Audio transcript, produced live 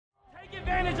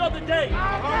of the day.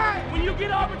 When you get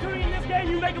an opportunity in this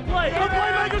game, you make a play. The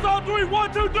playmakers on three.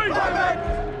 1, 2, 3.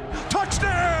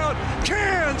 Touchdown,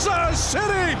 Kansas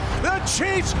City! The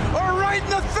Chiefs are right in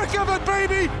the thick of it,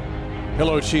 baby!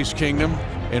 Hello, Chiefs Kingdom,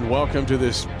 and welcome to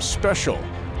this special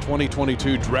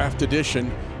 2022 draft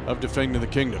edition of Defending the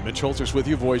Kingdom. Mitch Holthus with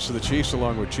you, voice of the Chiefs,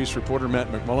 along with Chiefs reporter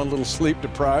Matt McMullen. A little sleep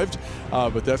deprived,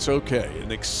 but that's okay.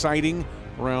 An exciting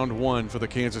round one for the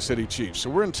Kansas City Chiefs. So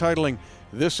we're entitling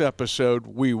this episode,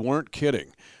 We Weren't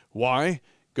Kidding. Why?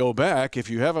 Go back, if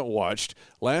you haven't watched,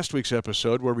 last week's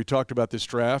episode where we talked about this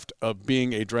draft of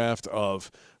being a draft of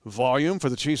volume for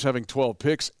the Chiefs having 12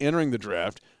 picks entering the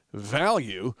draft,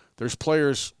 value, there's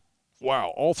players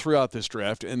all throughout this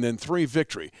draft, and then 3,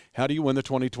 victory. How do you win the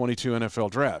 2022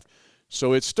 NFL Draft?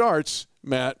 So it starts,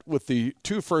 Matt, with the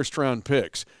 2 first-round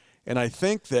picks. And I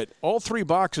think that all 3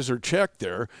 boxes are checked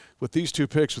there with these 2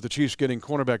 picks, with the Chiefs getting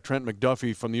cornerback Trent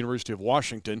McDuffie from the University of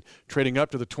Washington, trading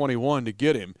up to the 21 to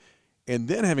get him, and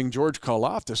then having George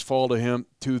Karlaftis fall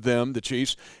to them, the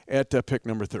Chiefs, at pick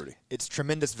number 30. It's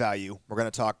tremendous value. We're going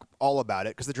to talk all about it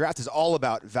because the draft is all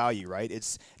about value, right?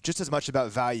 It's just as much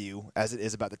about value as it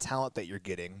is about the talent that you're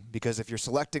getting, because if you're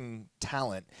selecting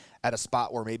talent at a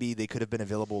spot where maybe they could have been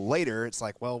available later, it's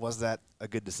like, well, was that a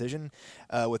good decision?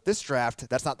 With this draft,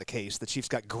 that's not the case. The Chiefs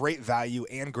got great value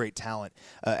and great talent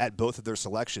at both of their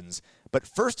selections. But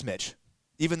first, Mitch,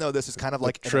 even though this is kind of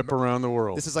like a trip around the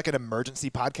world. This is like an emergency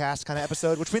podcast kind of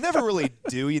episode, which we never really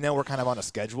do. We're kind of on a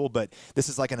schedule, but this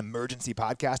is like an emergency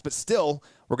podcast. But still,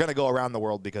 we're going to go around the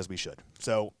world because we should.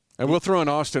 And we'll throw in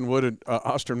Austin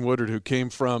Woodard, who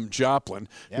came from Joplin,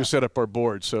 who set up our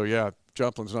board. So,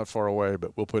 Joplin's not far away,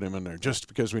 but we'll put him in there just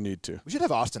because we need to. We should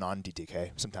have Austin on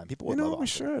DTK sometime. People would love Austin. We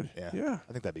should. Yeah.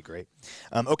 I think that'd be great.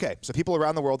 Okay, so people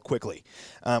around the world quickly.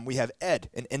 We have Ed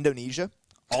in Indonesia,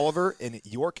 Oliver in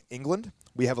York, England.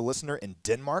 We have a listener in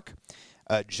Denmark,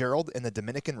 Gerald in the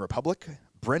Dominican Republic,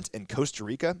 Brent in Costa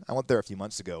Rica. I went there a few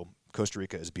months ago. Costa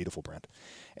Rica is beautiful, Brent.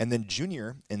 And then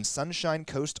Junior in Sunshine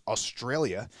Coast,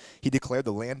 Australia. He declared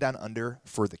the land down under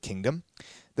for the kingdom.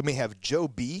 Then we have Joe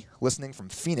B. listening from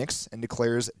Phoenix and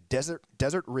declares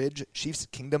Desert Ridge, Chiefs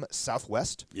Kingdom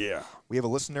Southwest. Yeah. We have a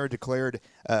listener declared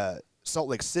Salt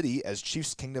Lake City as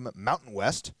Chiefs Kingdom Mountain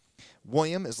West.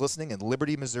 William is listening in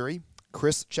Liberty, Missouri.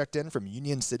 Chris checked in from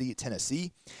Union City,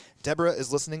 Tennessee. Deborah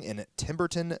is listening in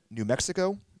Timberton, New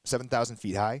Mexico, 7,000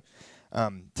 feet high.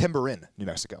 Timberin, New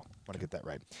Mexico. Want to get that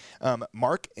right.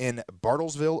 Mark in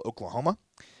Bartlesville, Oklahoma.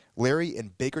 Larry in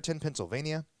Bakerton,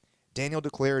 Pennsylvania. Daniel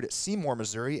declared Seymour,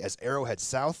 Missouri as Arrowhead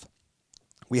South.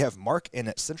 We have Mark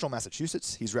in Central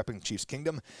Massachusetts. He's repping Chiefs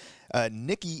Kingdom.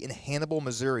 Nikki in Hannibal,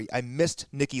 Missouri. I missed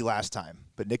Nikki last time,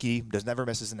 but Nikki never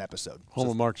misses an episode. Home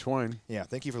of Mark Twain. Yeah,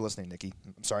 thank you for listening, Nikki.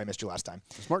 I'm sorry I missed you last time.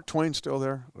 Is Mark Twain still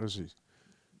there? Or is he?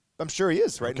 I'm sure he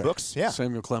is, writing books. Yeah.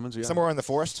 Samuel Clemens, yeah. Somewhere in the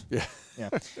forest. Yeah.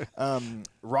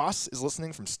 Ross is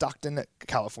listening from Stockton,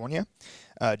 California.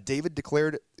 David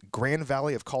declared Grand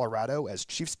Valley of Colorado as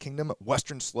Chiefs Kingdom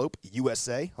Western Slope,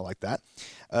 USA. I like that.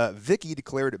 Vicky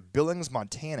declared Billings,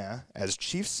 Montana as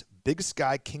Chiefs Big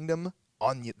Sky Kingdom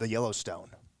on the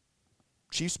Yellowstone.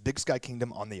 Chiefs Big Sky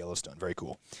Kingdom on the Yellowstone. Very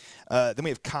cool. Then we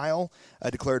have Kyle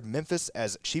declared Memphis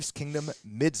as Chiefs Kingdom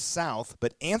Mid-South,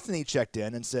 but Anthony checked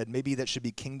in and said maybe that should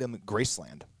be Kingdom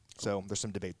Graceland. So there's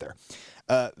some debate there.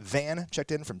 Van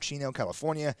checked in from Chino,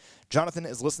 California. Jonathan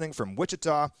is listening from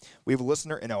Wichita. We have a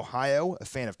listener in Ohio, a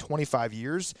fan of 25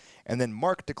 years. And then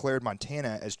Mark declared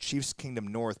Montana as Chiefs Kingdom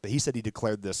North, but he said he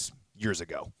declared this years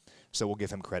ago. So we'll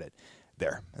give him credit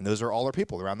there. And those are all our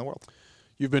people around the world.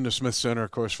 You've been to Smith Center, of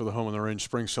course, for the Home on the Range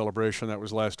Spring Celebration. That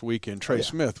was last weekend. Trey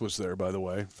Smith was there, by the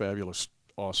way. Fabulous,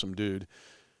 awesome dude.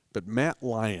 But Matt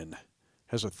Lyon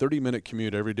has a 30-minute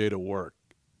commute every day to work.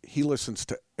 He listens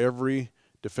to every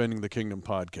Defending the Kingdom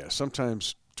podcast,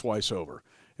 sometimes twice over.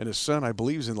 And his son, I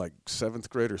believe, is in like 7th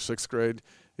grade or 6th grade,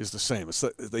 is the same.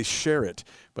 They share it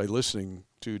by listening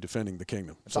to Defending the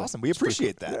Kingdom. That's awesome. We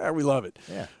appreciate that. Yeah, we love it.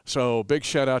 Yeah. So big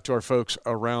shout out to our folks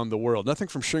around the world. Nothing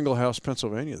from Shingle House,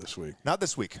 Pennsylvania this week. Not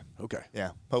this week. Okay.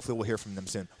 Yeah. Hopefully we'll hear from them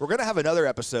soon. We're going to have another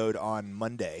episode on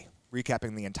Monday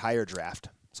recapping the entire draft.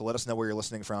 So let us know where you're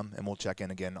listening from, and we'll check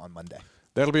in again on Monday.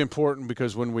 That'll be important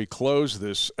because when we close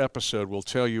this episode, we'll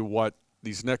tell you what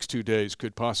these next 2 days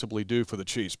could possibly do for the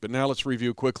Chiefs. But now let's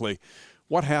review quickly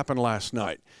what happened last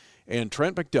night. And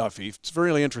Trent McDuffie, it's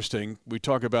really interesting. We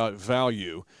talk about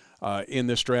value in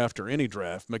this draft or any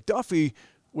draft. McDuffie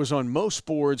was on most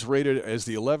boards rated as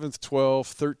the 11th,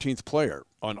 12th, 13th player.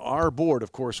 On our board,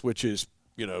 of course, which is,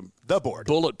 the board.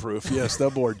 Bulletproof. Yes, the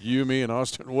board. You, me, and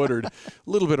Austin Woodard. A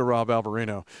little bit of Rob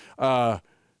Alberino.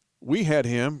 We had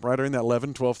him right in that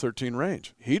 11, 12, 13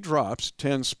 range. He drops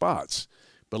 10 spots.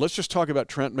 But let's just talk about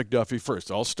Trent McDuffie first.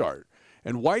 I'll start.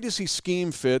 And why does he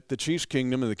scheme fit the Chiefs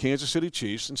Kingdom and the Kansas City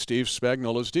Chiefs and Steve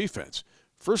Spagnuolo's defense?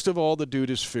 First of all, the dude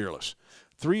is fearless.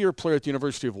 3-year player at the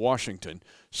University of Washington.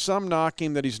 Some knock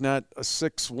him that he's not a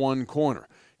 6'1" corner.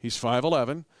 He's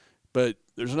 5'11", but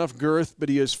there's enough girth, but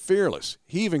he is fearless.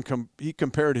 He even he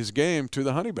compared his game to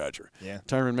the Honey Badger. Yeah.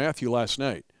 Tyrann Mathieu last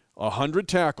night. 100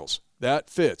 tackles. That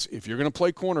fits. If you're going to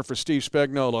play corner for Steve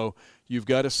Spagnuolo, you've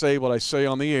got to say what I say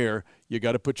on the air. You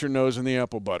got to put your nose in the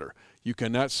apple butter. You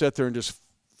cannot sit there and just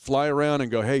fly around and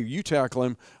go, hey, you tackle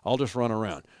him, I'll just run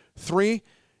around. 3,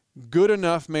 good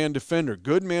enough man defender.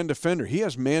 Good man defender. He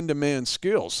has man-to-man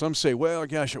skills. Some say, well,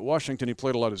 gosh, at Washington he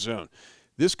played a lot of zone.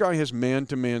 This guy has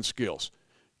man-to-man skills.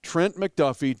 Trent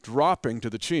McDuffie dropping to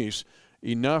the Chiefs,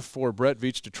 enough for Brett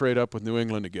Veach to trade up with New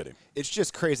England to get him. It's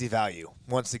just crazy value,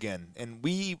 once again. And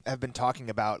we have been talking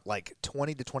about like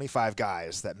 20 to 25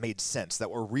 guys that made sense,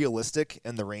 that were realistic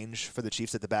in the range for the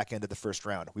Chiefs at the back end of the first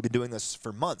round. We've been doing this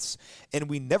for months, and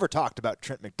we never talked about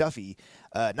Trent McDuffie,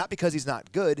 not because he's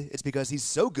not good, it's because he's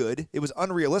so good, it was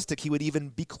unrealistic he would even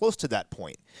be close to that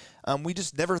point. We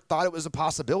just never thought it was a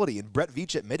possibility, and Brett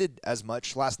Veach admitted as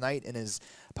much last night in his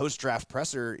post-draft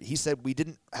presser. He said we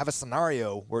didn't have a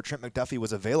scenario where Trent McDuffie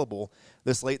was available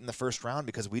this late in the first round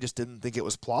because we just didn't think it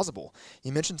was plausible.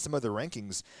 You mentioned some of the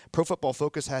rankings. Pro Football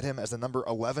Focus had him as the number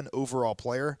 11 overall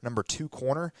player, number 2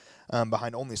 corner,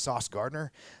 behind only Sauce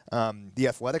Gardner. The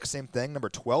Athletic, same thing, number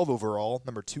 12 overall,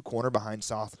 number 2 corner behind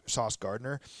Sauce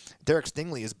Gardner. Derek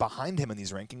Stingley is behind him in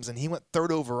these rankings, and he went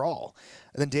 3rd overall.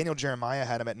 And then Daniel Jeremiah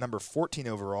had him at number 14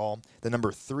 overall, the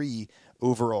number 3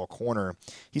 overall corner.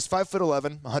 He's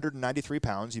 5'11", 193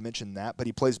 pounds. You mentioned that, but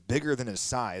he plays bigger than his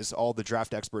size. All the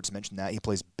draft experts mentioned that. He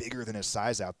plays bigger than his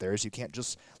size out there, so you can't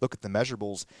just look at the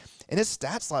measurables. And his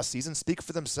stats last season speak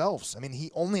for themselves. I mean,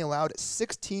 he only allowed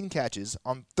 16 catches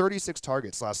on 36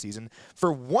 targets last season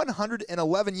for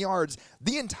 111 yards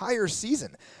the entire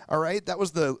season. All right, that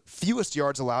was the fewest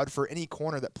yards allowed for any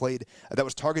corner that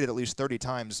was targeted at least 30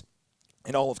 times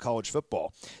in all of college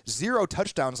football. 0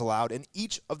 touchdowns allowed in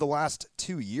each of the last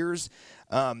 2 years.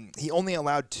 He only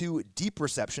allowed 2 deep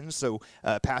receptions, so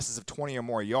passes of 20 or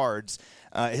more yards,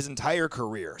 his entire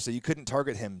career. So you couldn't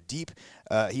target him deep.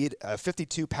 He had a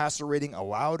 52 passer rating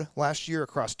allowed last year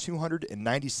across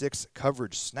 296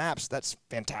 coverage snaps. That's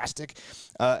fantastic.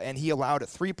 And he allowed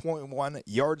 3.1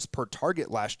 yards per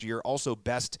target last year, also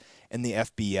best in the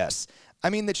FBS. I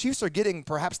mean, the Chiefs are getting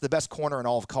perhaps the best corner in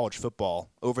all of college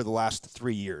football over the last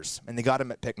 3 years, and they got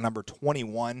him at pick number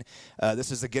 21.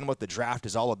 This is, again, what the draft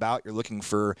is all about. You're looking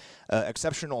for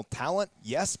exceptional talent,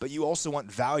 yes, but you also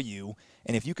want value,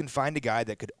 and if you can find a guy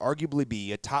that could arguably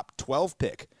be a top 12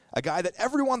 pick, a guy that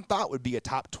everyone thought would be a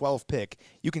top 12 pick,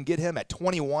 you can get him at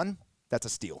 21, that's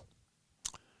a steal.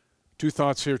 2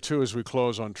 thoughts here, too, as we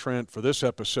close on Trent for this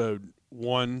episode.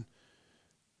 1,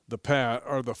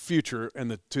 the future,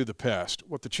 and the past.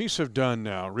 What the Chiefs have done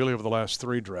now, really over the last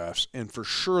 3 drafts, and for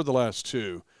sure the last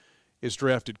 2, is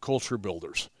drafted culture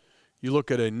builders. You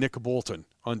look at a Nick Bolton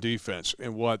on defense,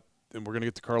 and we're going to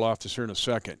get to Karlaftis here in a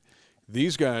second.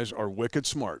 These guys are wicked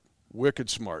smart,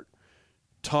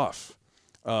 tough.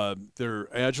 They're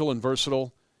agile and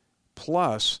versatile,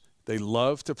 plus they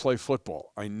love to play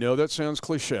football. I know that sounds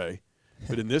cliche,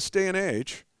 but in this day and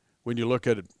age, when you look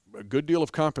at a good deal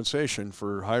of compensation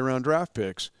for high-round draft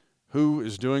picks, who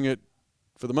is doing it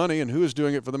for the money and who is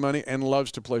doing it for the money and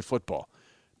loves to play football?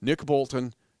 Nick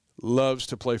Bolton loves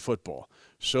to play football.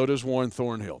 So does Warren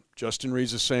Thornhill. Justin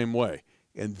Reed's the same way.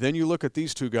 And then you look at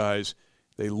these 2 guys,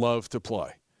 they love to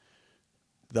play.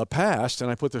 The past, and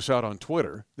I put this out on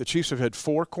Twitter, the Chiefs have had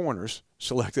 4 corners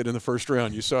selected in the first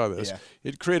round. You saw this. Yeah.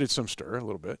 It created some stir a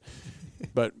little bit.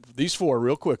 But these 4,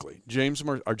 real quickly, Jim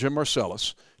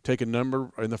Marcellus, taken number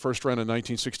in the first round of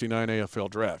 1969 AFL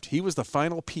draft. He was the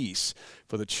final piece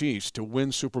for the Chiefs to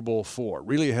win Super Bowl IV,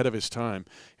 really ahead of his time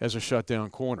as a shutdown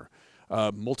corner.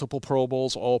 Multiple Pro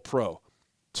Bowls, All-Pro.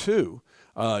 2,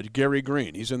 Gary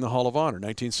Green. He's in the Hall of Honor,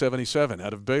 1977,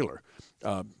 out of Baylor.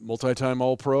 Multi-time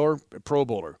All-Pro or Pro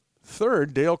Bowler.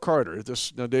 3rd, Dale Carter.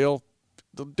 Dale,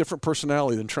 the different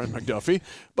personality than Trent McDuffie,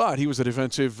 but he was the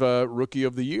defensive Rookie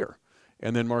of the Year.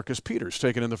 And then Marcus Peters,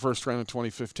 taken in the first round in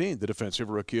 2015, the Defensive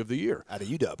Rookie of the Year. Out of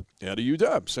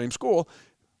UW. Same school.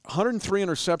 103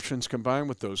 interceptions combined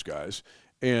with those guys,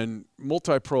 and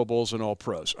multi-Pro Bowls and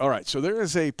All-Pros. All right, so there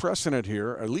is a precedent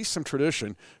here, at least some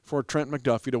tradition, for Trent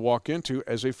McDuffie to walk into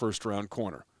as a first-round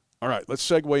corner. All right, let's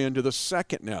segue into the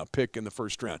second now pick in the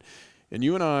first round. And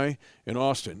you and I in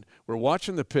Austin were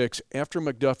watching the picks after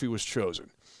McDuffie was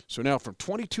chosen. So now from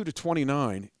 22 to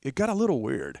 29, it got a little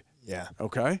weird. Yeah.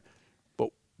 Okay? But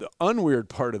the unweird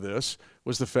part of this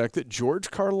was the fact that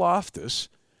George Karlaftis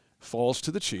falls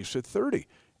to the Chiefs at 30.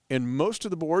 And most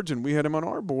of the boards, and we had him on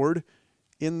our board,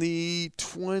 in the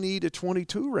 20 to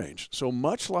 22 range. So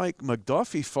much like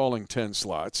McDuffie falling 10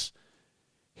 slots,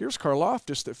 here's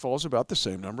Karlaftis that falls about the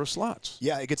same number of slots.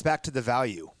 Yeah, it gets back to the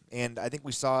value. And I think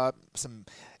we saw some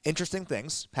interesting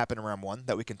things happen in round one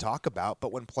that we can talk about.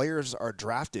 But when players are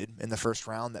drafted in the first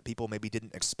round that people maybe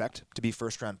didn't expect to be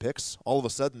first-round picks, all of a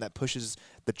sudden that pushes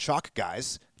the chalk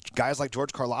guys like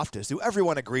George Karlaftis, who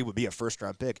everyone agreed would be a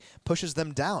first-round pick, pushes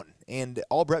them down. And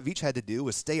all Brett Veach had to do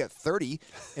was stay at 30,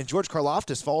 and George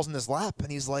Karlaftis falls in his lap,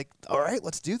 and he's like, all right,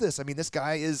 let's do this. I mean, this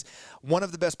guy is one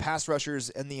of the best pass rushers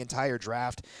in the entire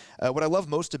draft. What I love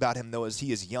most about him, though, is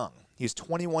he is young. He's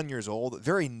 21 years old,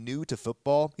 very new to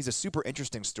football. He's a super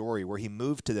interesting story where he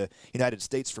moved to the United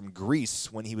States from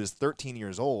Greece when he was 13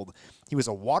 years old. He was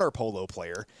a water polo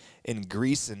player in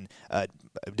Greece and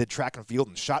did track and field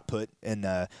and shot put in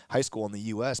high school in the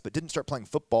U.S., but didn't start playing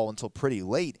football until pretty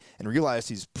late and realized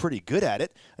he's pretty good at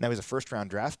it. And now he's a first-round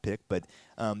draft pick. But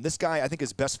this guy, I think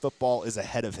his best football is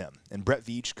ahead of him. And Brett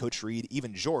Veach, Coach Reed,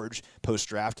 even George,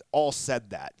 post-draft, all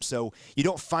said that. So you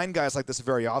don't find guys like this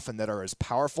very often that are as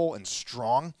powerful and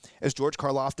strong as George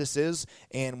Karlaftis is.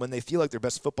 And when they feel like their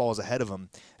best football is ahead of them,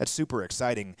 that's super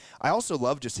exciting. I also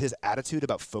love just his attitude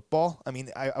about football. I mean,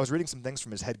 I was reading some things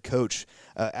from his head coach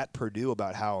at Purdue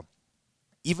about how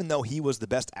even though he was the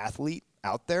best athlete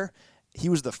out there, he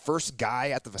was the first guy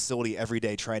at the facility every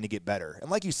day trying to get better.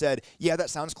 And like you said, yeah, that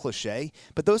sounds cliche,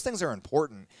 but those things are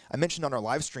important. I mentioned on our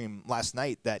live stream last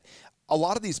night that a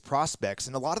lot of these prospects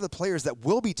and a lot of the players that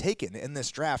will be taken in this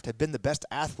draft have been the best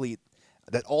athlete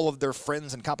that all of their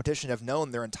friends and competition have known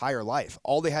their entire life.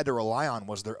 All they had to rely on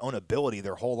was their own ability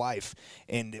their whole life,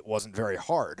 and it wasn't very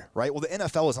hard, right? Well, the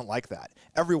NFL isn't like that.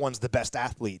 Everyone's the best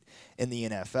athlete in the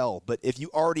NFL, but if you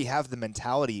already have the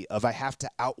mentality of I have to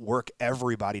outwork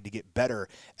everybody to get better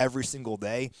every single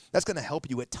day, that's going to help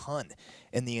you a ton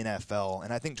in the NFL,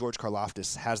 and I think George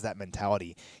Karlaftis has that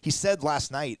mentality. He said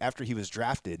last night after he was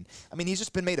drafted, I mean, he's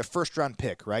just been made a first-round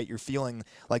pick, right? You're feeling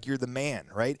like you're the man,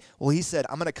 right? Well, he said,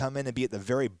 I'm going to come in and be at the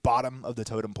very bottom of the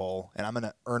totem pole, and I'm going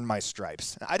to earn my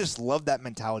stripes. And I just love that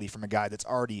mentality from a guy that's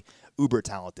already uber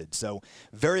talented. So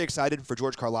very excited for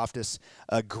George Karlaftis,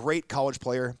 a great college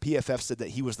player. PFF said that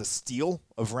he was the steal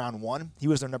of round one. He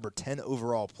was their number 10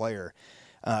 overall player.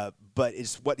 But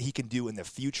it's what he can do in the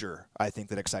future, I think,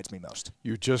 that excites me most.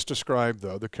 You just described,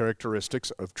 though, the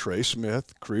characteristics of Trey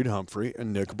Smith, Creed Humphrey,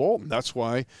 and Nick Bolton. That's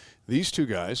why these two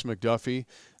guys, McDuffie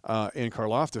and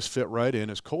Karlaftis, fit right in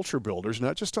as culture builders,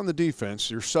 not just on the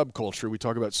defense, your subculture. We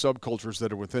talk about subcultures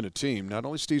that are within a team. Not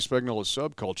only Steve Spagnuolo's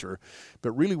subculture,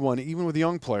 but really one, even with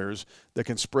young players, that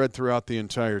can spread throughout the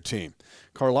entire team.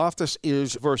 Karlaftis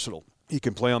is versatile. He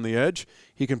can play on the edge.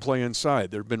 He can play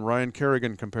inside. There have been Ryan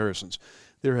Kerrigan comparisons.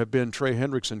 There have been Trey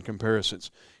Hendrickson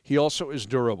comparisons. He also is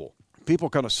durable. People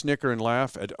kind of snicker and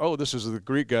laugh at, oh, this is the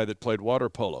Greek guy that played water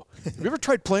polo. Have you ever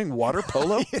tried playing water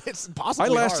polo? It's impossible. I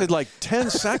lasted like 10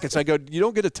 seconds. I go, you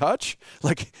don't get a touch?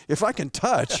 Like, if I can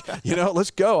touch, let's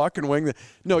go. I can wing the.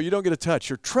 No, you don't get a touch.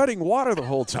 You're treading water the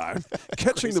whole time,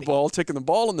 catching the ball, taking the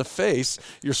ball in the face.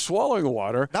 You're swallowing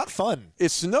water. Not fun.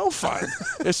 It's no fun.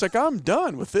 It's like, I'm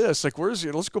done with this. Like,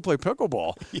 let's go play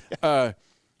pickleball. Yeah.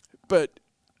 But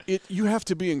you have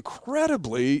to be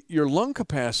your lung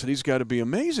capacity's got to be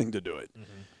amazing to do it.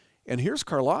 Mm-hmm. And here's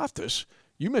Karlaftis.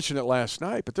 You mentioned it last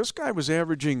night, but this guy was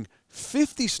averaging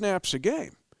 50 snaps a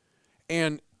game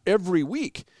and every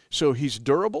week. So he's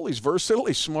durable, he's versatile,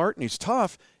 he's smart, and he's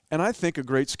tough, and I think a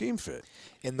great scheme fit.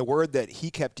 And the word that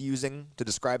he kept using to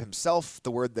describe himself,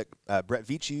 the word that Brett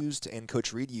Veach used and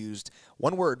Coach Reed used,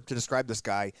 one word to describe this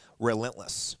guy,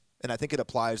 relentless. And I think it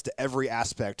applies to every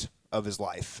aspect of his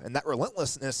life. And that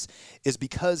relentlessness is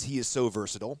because he is so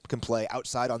versatile, can play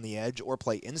outside on the edge or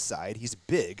play inside. He's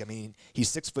big. I mean, he's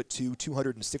 6'2",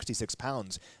 266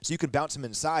 pounds. So you can bounce him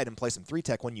inside and play some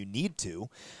 3-tech when you need to,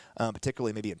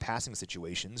 particularly maybe in passing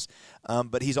situations.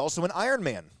 But he's also an Iron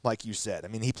Man, like you said. I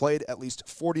mean, he played at least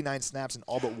 49 snaps in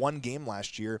all but one game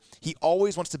last year. He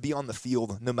always wants to be on the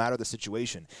field no matter the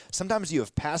situation. Sometimes you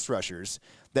have pass rushers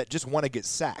that just want to get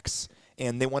sacks,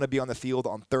 and they want to be on the field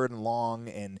on 3rd and long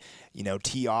and,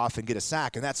 tee off and get a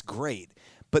sack, and that's great.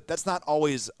 But that's not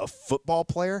always a football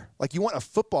player. Like, you want a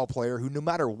football player who, no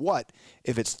matter what,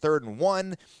 if it's 3rd and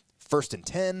 1, 1st and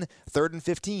 10, 3rd and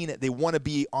 15, they want to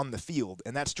be on the field,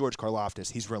 and that's George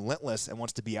Karlaftis. He's relentless and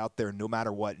wants to be out there no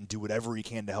matter what and do whatever he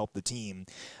can to help the team.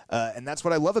 And that's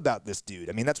what I love about this dude.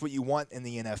 I mean, that's what you want in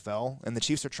the NFL, and the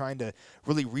Chiefs are trying to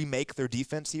really remake their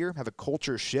defense here, have a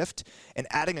culture shift, and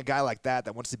adding a guy like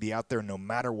that wants to be out there no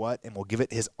matter what and will give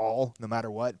it his all no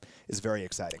matter what is very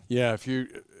exciting. Yeah,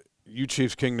 you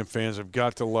Chiefs Kingdom fans have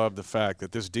got to love the fact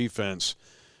that this defense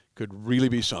could really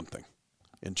be something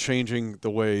in changing the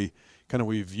way kind of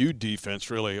we viewed defense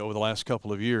really over the last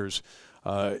couple of years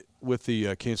with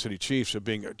the Kansas City Chiefs of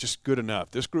being just good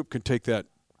enough. This group can take that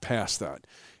past that.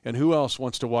 And who else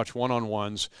wants to watch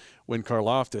one-on-ones when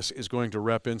Karlaftis is going to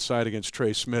rep inside against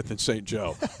Trey Smith in St.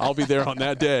 Joe? I'll be there on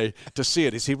that day to see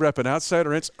it. Is he repping outside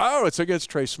or inside? Oh, it's against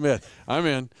Trey Smith. I'm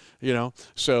in,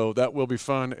 So that will be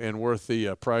fun and worth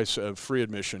the price of free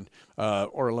admission,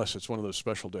 or unless it's one of those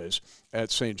special days at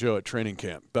St. Joe at training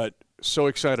camp. But so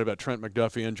excited about Trent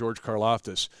McDuffie and George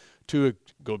Karlaftis. To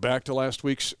go back to last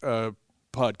week's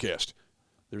podcast,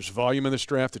 there's volume in this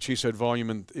draft. The Chiefs had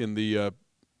volume in the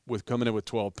with coming in with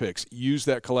 12 picks. Use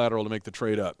that collateral to make the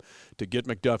trade up to get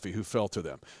McDuffie, who fell to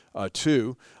them.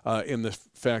 Two, in the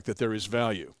fact that there is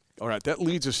value. All right, that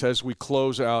leads us as we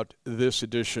close out this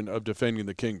edition of Defending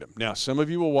the Kingdom. Now, some of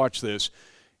you will watch this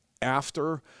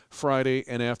after Friday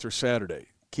and after Saturday.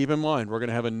 Keep in mind, we're going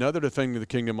to have another Defending the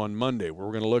Kingdom on Monday, where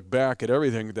we're going to look back at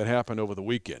everything that happened over the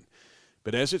weekend.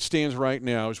 But as it stands right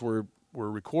now, as we're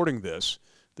recording this,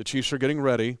 the Chiefs are getting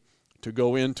ready to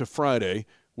go into Friday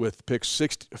with picks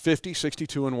 50,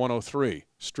 62, and 103.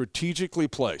 Strategically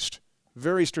placed.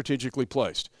 Very strategically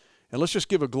placed. And let's just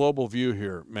give a global view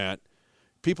here, Matt.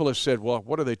 People have said, well,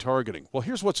 what are they targeting? Well,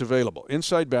 here's what's available.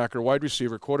 Inside backer, wide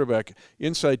receiver, quarterback,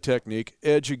 inside technique,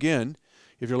 edge again,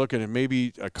 if you're looking at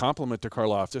maybe a complement to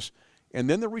Karlaftis, and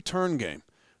then the return game.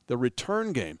 The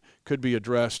return game could be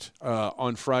addressed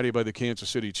on Friday by the Kansas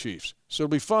City Chiefs. So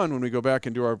it'll be fun when we go back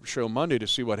and do our show Monday to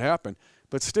see what happened.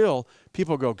 But still,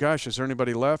 people go, gosh, is there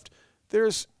anybody left?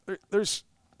 There's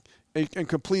a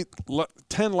complete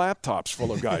 10 laptops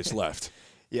full of guys left.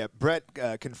 Yeah, Brett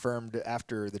confirmed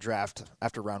after the draft,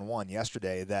 after round one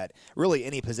yesterday, that really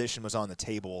any position was on the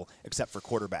table except for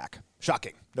quarterback.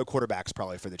 Shocking. No quarterbacks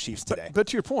probably for the Chiefs today. But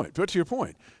to your point, there's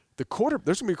going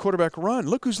to be a quarterback run.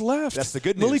 Look who's left. That's the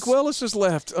good news. Malik Willis is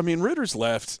left. I mean, Ritter's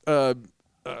left.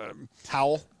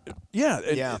 Howell.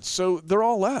 Yeah. So they're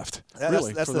all left.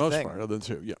 Really, that's for the the most thing. part, other than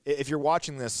two. Yeah. If you're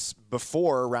watching this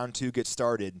before round two gets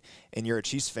started and you're a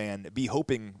Chiefs fan, be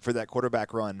hoping for that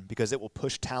quarterback run because it will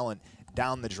push talent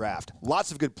down the draft.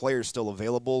 Lots of good players still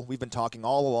available. We've been talking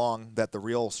all along that the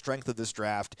real strength of this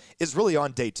draft is really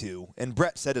on day two. And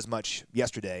Brett said as much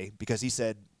yesterday because he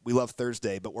said, we love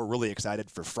Thursday, but we're really excited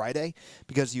for Friday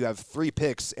because you have 3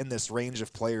 picks in this range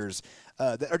of players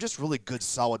that are just really good,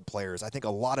 solid players. I think a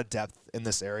lot of depth in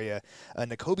this area.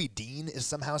 Nakobe Dean is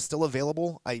somehow still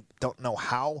available. I don't know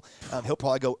how. He'll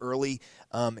probably go early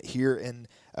here in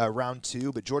round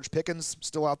two, but George Pickens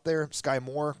still out there. Sky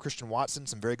Moore, Christian Watson,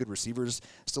 some very good receivers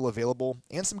still available,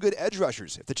 and some good edge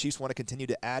rushers if the Chiefs want to continue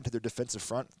to add to their defensive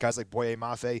front. Guys like Boye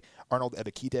Mafe, Arnold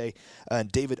Ebiketie,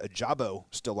 and David Ajabo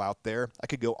still out there. I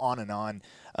could go on and on,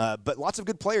 but lots of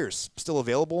good players still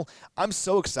available. I'm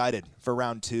so excited for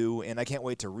round two, and I can't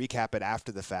wait to recap it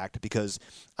after the fact because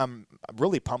I'm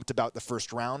really pumped about the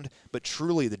first round, but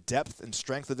truly the depth and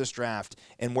strength of this draft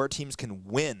and where teams can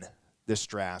win this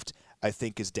draft, I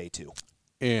think, is day two.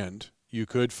 And you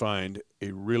could find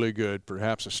a really good,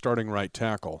 perhaps a starting right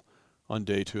tackle on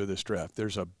day two of this draft.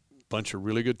 There's a bunch of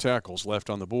really good tackles left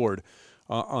on the board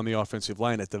on the offensive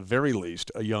line. At the very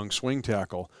least, a young swing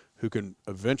tackle who can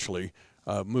eventually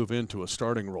move into a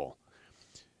starting role.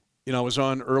 I was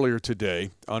on earlier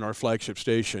today on our flagship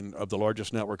station of the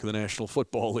largest network of the National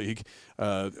Football League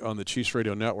on the Chiefs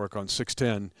Radio Network on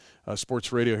 610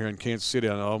 Sports Radio here in Kansas City.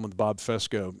 I'm with Bob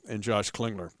Fesco and Josh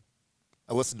Klingler.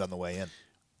 I listened on the way in.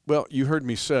 Well, you heard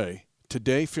me say,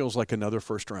 today feels like another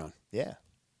first round. Yeah.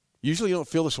 Usually you don't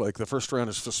feel this way. Like the first round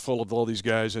is just full of all these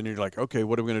guys, and you're like, okay,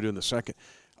 what are we going to do in the second?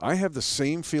 I have the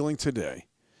same feeling today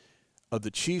of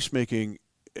the Chiefs making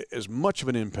as much of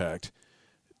an impact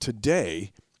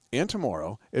today and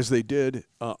tomorrow as they did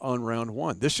on round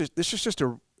one. This is just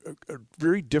a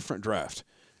very different draft.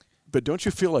 But don't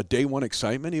you feel a day one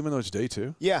excitement even though it's day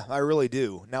two? Yeah, I really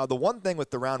do. Now, the one thing with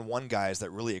the round one guys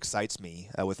that really excites me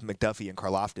with McDuffie and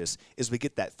Karlaftis is we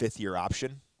get that 5th-year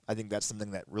option. I think that's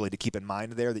something that really to keep in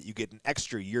mind there, that you get an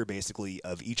extra year basically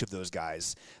of each of those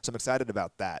guys. So I'm excited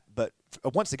about that. But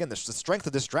once again, the strength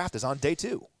of this draft is on day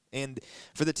two. And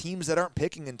for the teams that aren't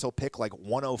picking until pick like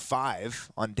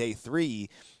 105 on day 3,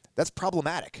 that's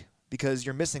problematic because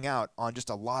you're missing out on just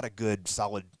a lot of good,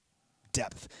 solid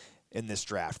depth in this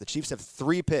draft. The Chiefs have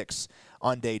 3 picks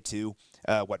on day 2,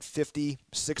 50,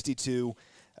 62,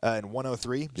 and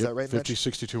 103. Is that right, 50, Mitch?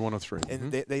 62, 103.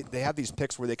 And they have these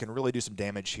picks where they can really do some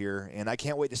damage here, and I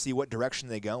can't wait to see what direction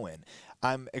they go in.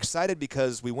 I'm excited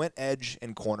because we went edge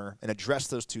and corner and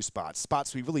addressed those two spots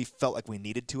we really felt like we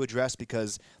needed to address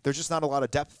because there's just not a lot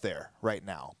of depth there right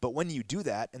now. But when you do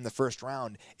that in the first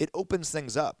round, it opens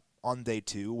things up on day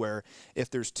 2, where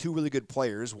if there's 2 really good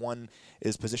players, one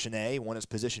is position A, one is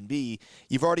position B,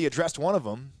 you've already addressed one of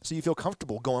them, so you feel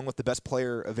comfortable going with the best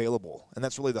player available. And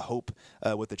that's really the hope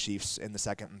with the Chiefs in the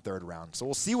second and third round. So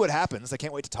we'll see what happens. I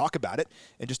can't wait to talk about it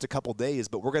in just a couple days,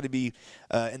 but we're going to be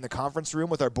in the conference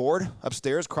room with our board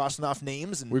upstairs, crossing off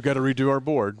names. And we've got to redo our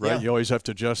board, right? Yeah. You always have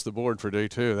to adjust the board for day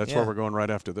 2. That's where we're going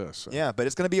right after this. So. Yeah, but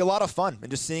it's going to be a lot of fun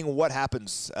and just seeing what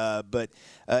happens. But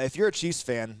if you're a Chiefs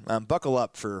fan, buckle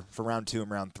up for round 2 and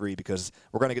round 3 because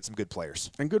we're going to get some good players.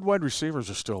 And good wide receivers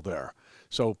are still there.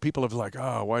 So people have like,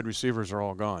 wide receivers are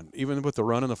all gone. Even with the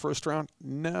run in the first round?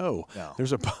 No.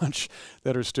 There's a bunch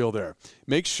that are still there.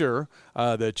 Make sure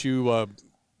that you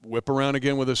whip around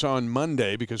again with us on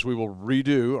Monday because we will we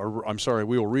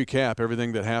will recap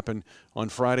everything that happened on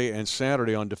Friday and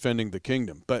Saturday on Defending the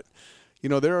Kingdom. But,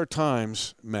 there are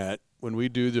times, Matt, when we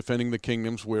do Defending the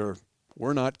Kingdoms where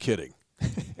we're not kidding.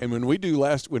 And when we did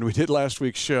last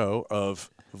week's show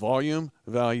of volume,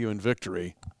 value, and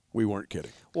victory, we weren't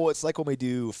kidding. Well, it's like when we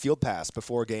do Field Pass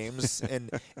before games,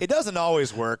 and it doesn't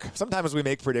always work. Sometimes we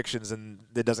make predictions and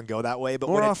it doesn't go that way. But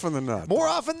more often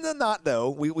than not, though,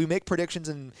 we make predictions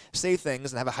and say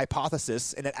things and have a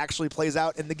hypothesis, and it actually plays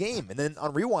out in the game. And then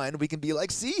on Rewind, we can be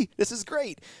like, see, this is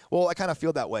great. Well, I kind of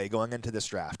feel that way going into this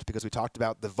draft because we talked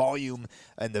about the volume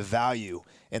and the value,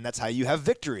 and that's how you have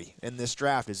victory in this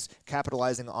draft is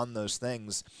capitalizing on those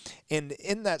things. And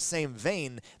in that same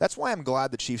vein, that's why I'm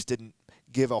glad the Chiefs didn't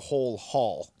give a whole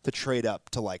haul to trade up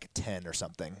to like 10 or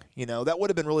something. That would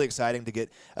have been really exciting to get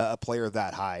a player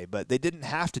that high, but they didn't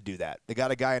have to do that. They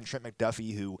got a guy in Trent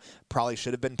McDuffie who probably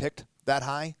should have been picked that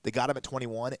high. They got him at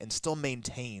 21 and still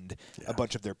maintained a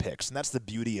bunch of their picks. And that's the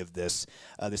beauty of this.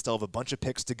 They still have a bunch of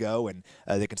picks to go, and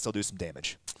they can still do some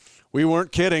damage. We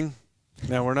weren't kidding.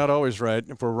 Now, we're not always right.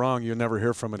 If we're wrong, you'll never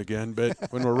hear from it again. But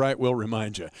when we're right, we'll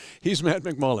remind you. He's Matt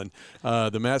McMullen,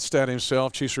 the Matt Stat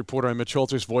himself, Chiefs reporter. I'm Mitch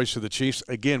Holthus, voice of the Chiefs.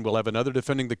 Again, we'll have another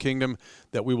Defending the Kingdom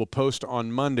that we will post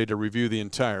on Monday to review the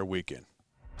entire weekend.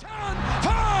 10,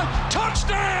 5,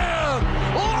 touchdown!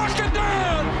 Lock it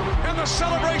down! And the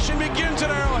celebration begins at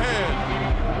Arrowhead.